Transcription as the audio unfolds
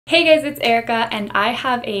Hey guys, it's Erica and I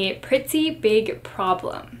have a pretty big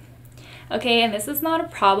problem. Okay, and this is not a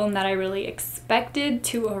problem that I really expected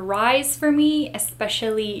to arise for me,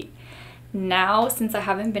 especially now since I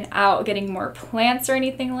haven't been out getting more plants or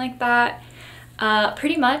anything like that.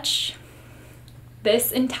 Pretty much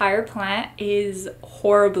this entire plant is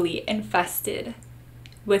horribly infested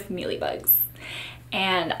with mealybugs.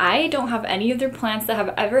 And I don't have any other plants that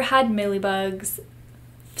have ever had mealybugs.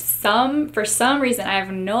 For some reason, I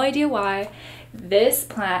have no idea why, this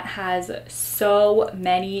plant has so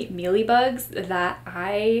many mealybugs that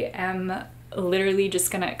I am literally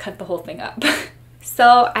just gonna cut the whole thing up.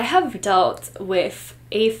 So I have dealt with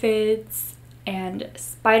aphids and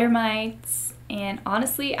spider mites, and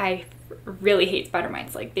honestly, I really hate spider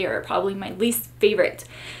mites. Like, they are probably my least favorite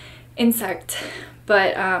insect.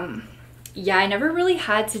 But yeah, I never really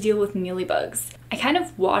had to deal with mealybugs. I kind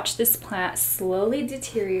of watched this plant slowly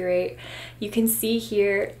deteriorate. You can see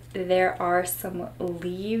here there are some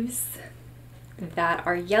leaves that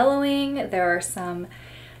are yellowing. There are some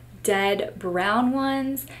dead brown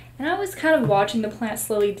ones. And I was kind of watching the plant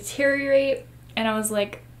slowly deteriorate, and I was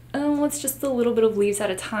like, oh, it's just a little bit of leaves at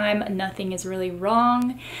a time. Nothing is really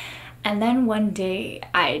wrong. And then one day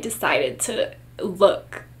I decided to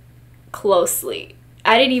look closely.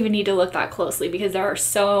 I didn't even need to look that closely because there are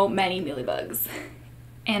so many mealybugs,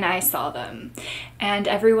 and I saw them. And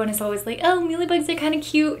everyone is always like, oh, mealybugs are kind of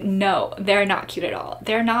cute. No, they're not cute at all.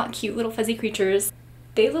 They're not cute little fuzzy creatures.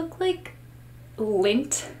 They look like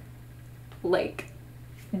lint, like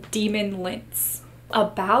demon lints.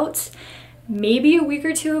 About maybe a week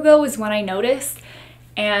or two ago was when I noticed,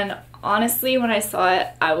 and honestly, when I saw it,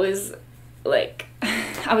 I was like,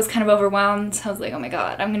 I was kind of overwhelmed. I was like, oh my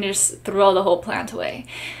god, I'm gonna just throw the whole plant away.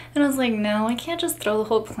 And I was like, no, I can't just throw the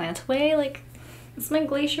whole plant away. Like, it's my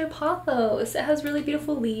glacier pothos. It has really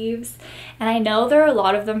beautiful leaves. And I know there are a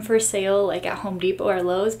lot of them for sale, like at Home Depot or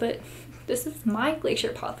Lowe's, but this is my glacier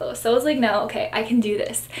pothos. So I was like, no, okay, I can do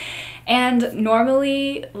this. And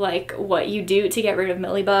normally, like, what you do to get rid of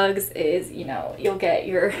mealybugs is, you know, you'll get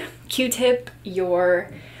your Q-tip,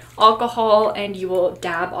 your alcohol, and you will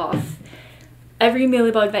dab off every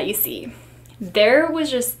mealybug that you see.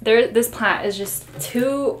 This plant is just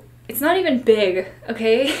too, it's not even big,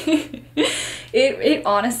 okay? It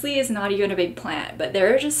honestly is not even a big plant, but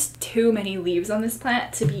there are just too many leaves on this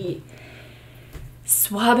plant to be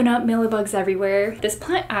swabbing up mealybugs everywhere. This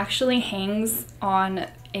plant actually hangs on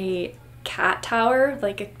a cat tower,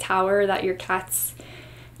 like a tower that your cats,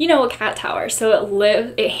 you know, a cat tower.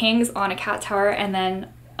 So it hangs on a cat tower, and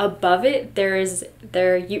then above it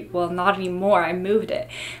well, not anymore, I moved it,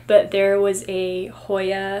 but there was a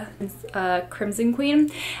Hoya Crimson Queen,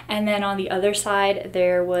 and then on the other side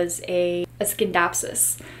there was a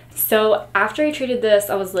Scindapsus. So after I treated this,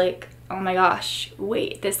 I was like, oh my gosh,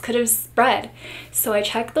 wait, this could have spread. So I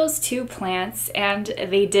checked those two plants, and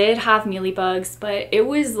they did have mealybugs, but it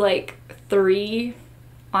was like 3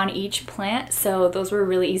 on each plant, so those were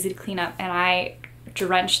really easy to clean up, and I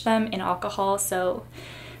drenched them in alcohol, so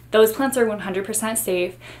those plants are 100%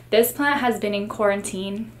 safe. This plant has been in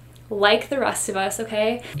quarantine like the rest of us,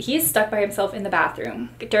 okay? He's stuck by himself in the bathroom.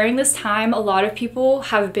 During this time, a lot of people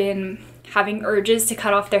have been having urges to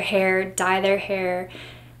cut off their hair, dye their hair,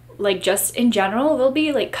 like just in general, they'll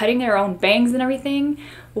be like cutting their own bangs and everything.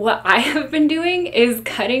 What I have been doing is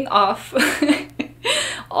cutting off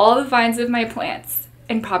all the vines of my plants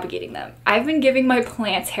and propagating them. I've been giving my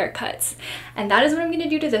plants haircuts, and that is what I'm gonna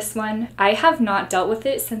do to this one. I have not dealt with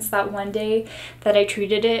it since that one day that I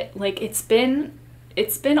treated it. Like, it's been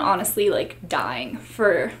honestly like dying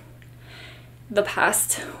for the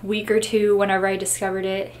past week or two whenever I discovered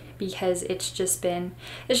it, because it's just been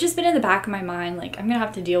in the back of my mind, like, I'm gonna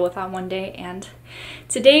have to deal with that one day, and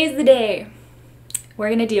today is the day. We're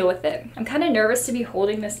gonna deal with it. I'm kind of nervous to be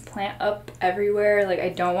holding this plant up everywhere. Like, I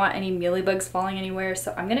don't want any mealybugs falling anywhere,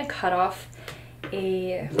 so I'm gonna cut off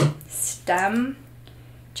a stem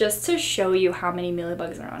just to show you how many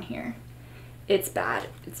mealybugs are on here. It's bad.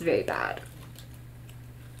 It's very bad.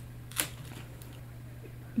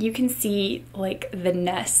 You can see like the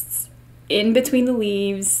nests in between the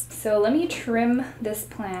leaves. So let me trim this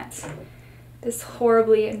plant, this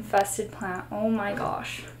horribly infested plant. Oh my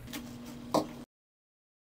gosh.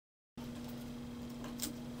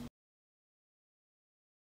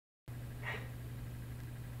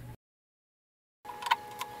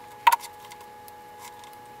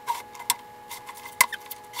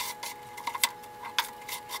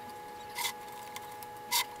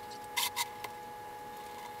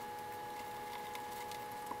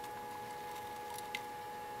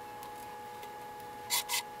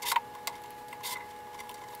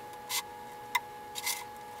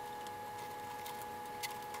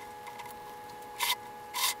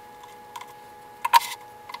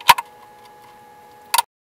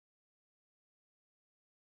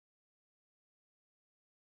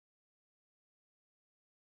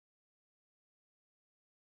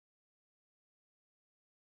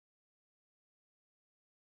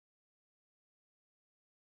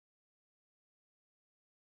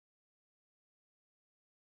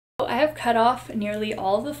 I've cut off nearly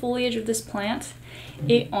all of the foliage of this plant,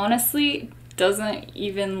 it honestly doesn't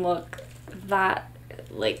even look that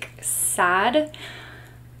like sad.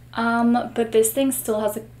 But this thing still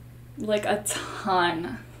has a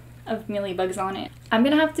ton of mealybugs on it. I'm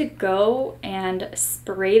gonna have to go and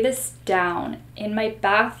spray this down in my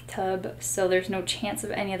bathtub so there's no chance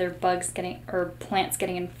of any other bugs getting or plants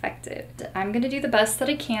getting infected. I'm gonna do the best that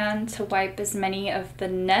I can to wipe as many of the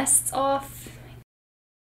nests off.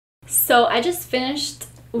 So I just finished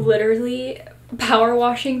literally power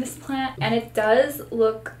washing this plant and it does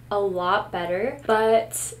look a lot better,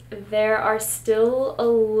 but there are still a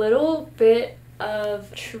little bit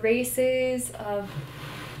of traces of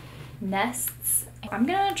nests. I'm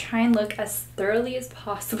gonna try and look as thoroughly as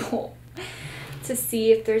possible to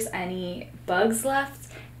see if there's any bugs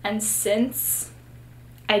left, and since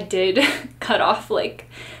I did cut off like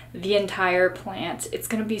the entire plant, it's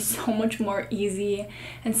gonna be so much more easy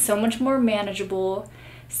and so much more manageable.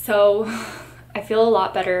 So I feel a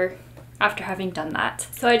lot better after having done that.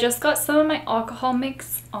 So I just got some of my alcohol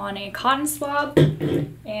mix on a cotton swab,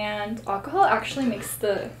 and alcohol actually makes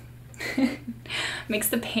the makes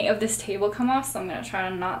the paint of this table come off, so I'm gonna try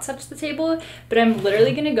to not touch the table, but I'm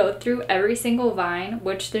literally gonna go through every single vine,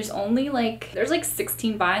 which there's like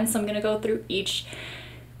 16 vines, so I'm gonna go through each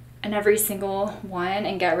and every single one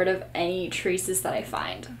and get rid of any traces that I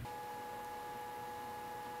find.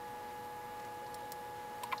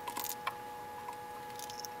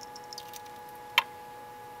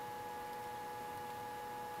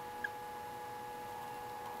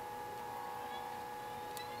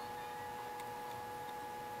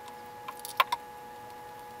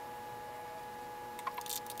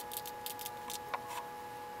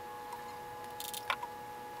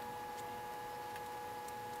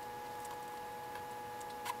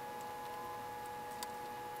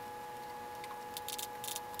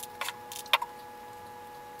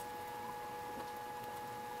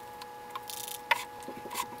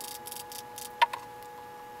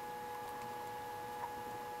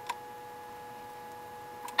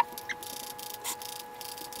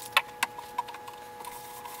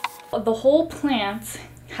 The whole plant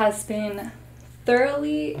has been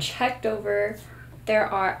thoroughly checked over. There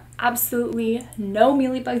are absolutely no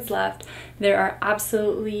mealybugs left. There are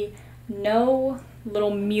absolutely no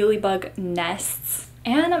little mealybug nests.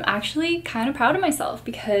 And I'm actually kind of proud of myself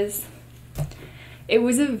because it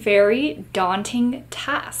was a very daunting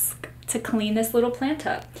task to clean this little plant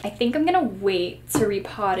up. I think I'm gonna wait to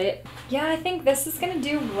repot it. Yeah, I think this is gonna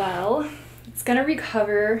do well. It's gonna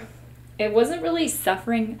recover. It wasn't really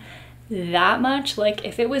suffering that much. Like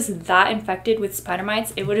if it was that infected with spider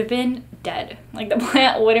mites, it would have been dead. Like the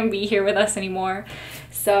plant wouldn't be here with us anymore.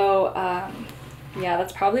 So yeah,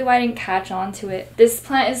 that's probably why I didn't catch on to it. This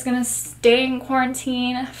plant is gonna stay in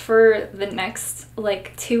quarantine for the next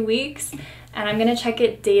like 2 weeks, and I'm gonna check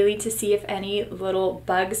it daily to see if any little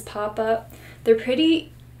bugs pop up. They're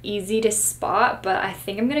pretty easy to spot, but I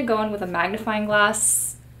think I'm gonna go in with a magnifying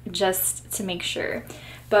glass just to make sure.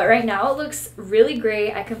 But right now it looks really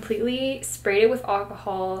great. I completely sprayed it with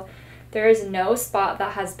alcohol. There is no spot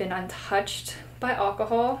that has been untouched by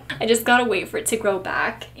alcohol. I just gotta wait for it to grow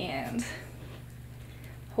back and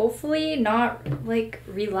hopefully not like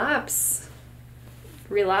relapse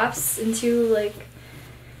into like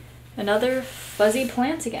another fuzzy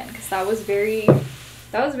plant again, because that was very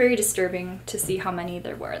disturbing to see how many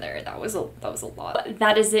there were there. That was a lot. But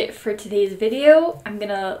that is it for today's video. I'm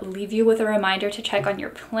gonna leave you with a reminder to check on your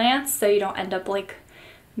plants so you don't end up like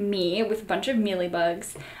me with a bunch of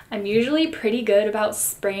mealybugs. I'm usually pretty good about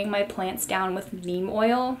spraying my plants down with neem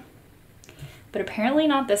oil, but apparently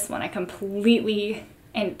not this one. I completely,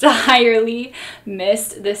 entirely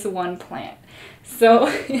missed this one plant. So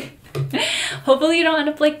hopefully you don't end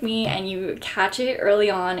up like me and you catch it early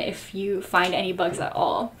on if you find any bugs at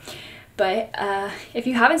all. But if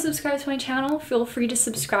you haven't subscribed to my channel, feel free to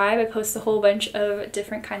subscribe. I post a whole bunch of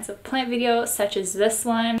different kinds of plant videos such as this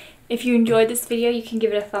one. If you enjoyed this video, you can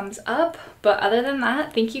give it a thumbs up. But other than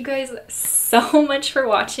that, thank you guys so much for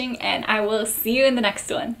watching, and I will see you in the next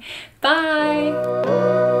one. Bye!